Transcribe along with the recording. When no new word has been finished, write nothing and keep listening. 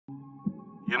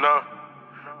You know?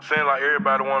 Seems like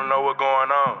everybody wanna know what's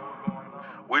going on.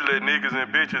 We let niggas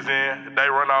and bitches in, they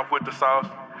run off with the sauce.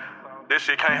 This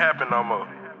shit can't happen no more.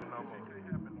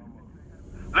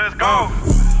 Let's go!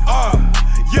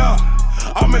 Yeah.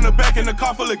 I'm in the back in the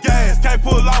car full of gas. Can't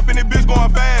pull off and this bitch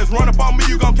going fast. Run up on me,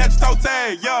 you gon' catch a toe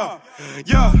tag. Yeah.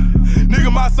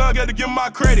 Nigga, my son got to give him my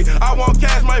credit. I want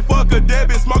cash, my fuck a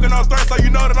debit. Smoking on thirst, so you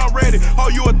know that I'm ready. Oh,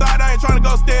 you a thought, I ain't tryna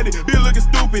go steady. Be looking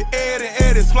stupid, edit.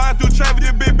 Flying through traffic,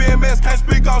 this big BMS. Can't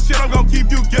speak on shit, I'm gon'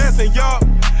 keep you guessing, yo.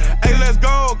 Hey, let's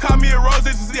go. Call me a rose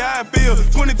just to see how I feel.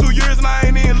 22 years and I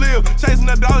ain't even live. Chasing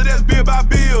the dollar, that's bill by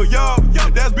bill, yo.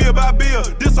 That's bill by bill.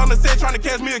 This on the set trying to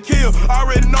catch me a kill.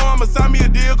 Already know I'ma sign me a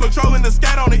deal. Controlling the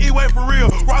scat on the E-way for real.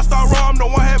 Rockstar RO, I'm the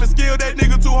one having skill. That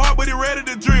nigga too hard, but he ready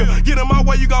to drill. Get in my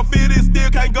way, you gon' feel this still.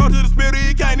 Can't go to the spirit,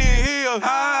 he can't even heal.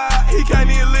 He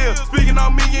can't even live. Speaking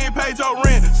on me, you ain't paid your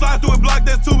rent. Slide through a block,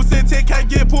 that's 2%. 10 can't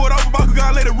get pulled over, Baku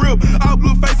gon' let it rip. All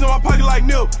blue face in my pocket like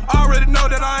nip. Already know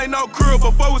that I ain't no crib.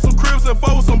 Before with some cribs and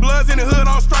four with some bloods in the hood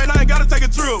on straight. I ain't gotta take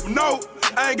a trip, no.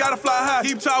 I ain't gotta fly high.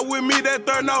 Keep chop with me, that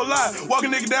third no lie. Walk a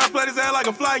nigga down, flat his ass like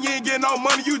a fly. You ain't getting no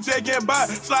money, you just getting by.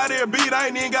 Slide there, beat, I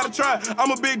ain't even gotta try.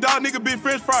 I'm a big dog, nigga, big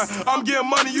French fry. I'm getting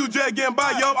money, you just getting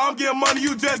by. Yo, I'm getting money,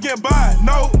 you just getting by.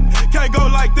 No, can't go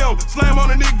like them. Slam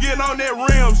on a nigga, getting on that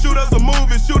rim. Shoot us a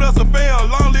movie, shoot us a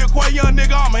film. Long live Quay, young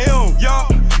nigga, I'm him.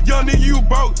 Young nigga, you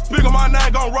broke. Speak on my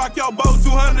nine, gon' rock your boat.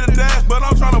 200 to dash, but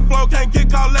I'm tryna flow. Can't get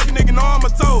caught like a nigga, know I'm a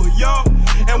toe. Yo,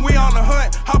 and we on the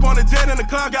hunt. Hop on the jet and the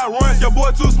cloud got runs. Your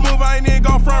boy too smooth, I ain't even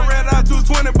gon' front. Red out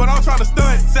 220, but I'm tryna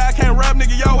stunt. Say I can't rap,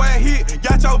 nigga, yo ain't hit.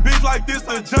 Got your bitch like this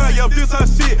the junk. Yo, this her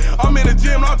shit. I'm in the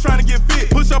gym, I'm tryna get fit.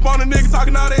 Push up on the nigga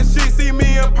talking all that shit. See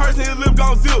me in person, his lip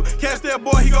gon' zip. Catch that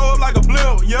boy, he go up like a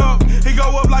blimp. Yo, he go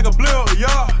up like a blimp.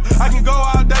 Yo, I can go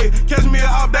all day. Catch me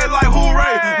all day like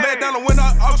hooray. Let down the window,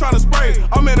 I'm tryna spray.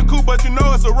 I'm in the coupe, but you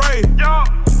know it's a raid.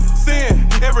 Sin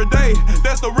every day,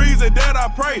 that's the reason that I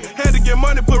pray. Had to get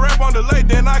money, put rap on the late,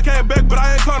 then I came back, but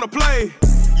I ain't gonna play.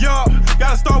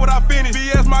 Gotta start what I finish.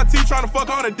 BS my teeth tryna fuck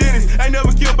on the dentist. Ain't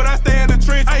never killed, but I stay in the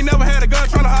trench. Ain't never had a gun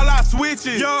tryna holla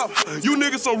switches. You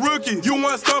niggas some rookie. You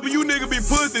want stubber, you nigga be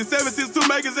pussy. 762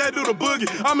 makers that do the boogie.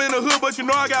 I'm in the hood, but you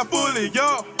know I got fully.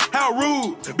 How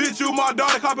rude. Bitch, you my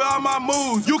daughter, copy all my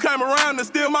moves. You came around to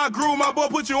steal my groove. My boy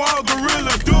put you on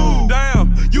gorilla, dude.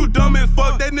 Damn, you dumb as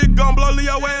fuck. That nigga gon' blow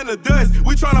Leo in the dust.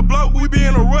 We tryna blow, we be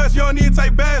in a rush. You don't need to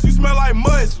take baths, you smell like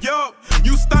mush.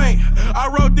 You stink. I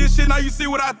wrote this shit, now you see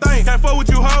what I think. Can't fuck with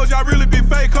you hoes, y'all really be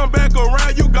fake. Come back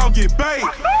around, you gon' get bait.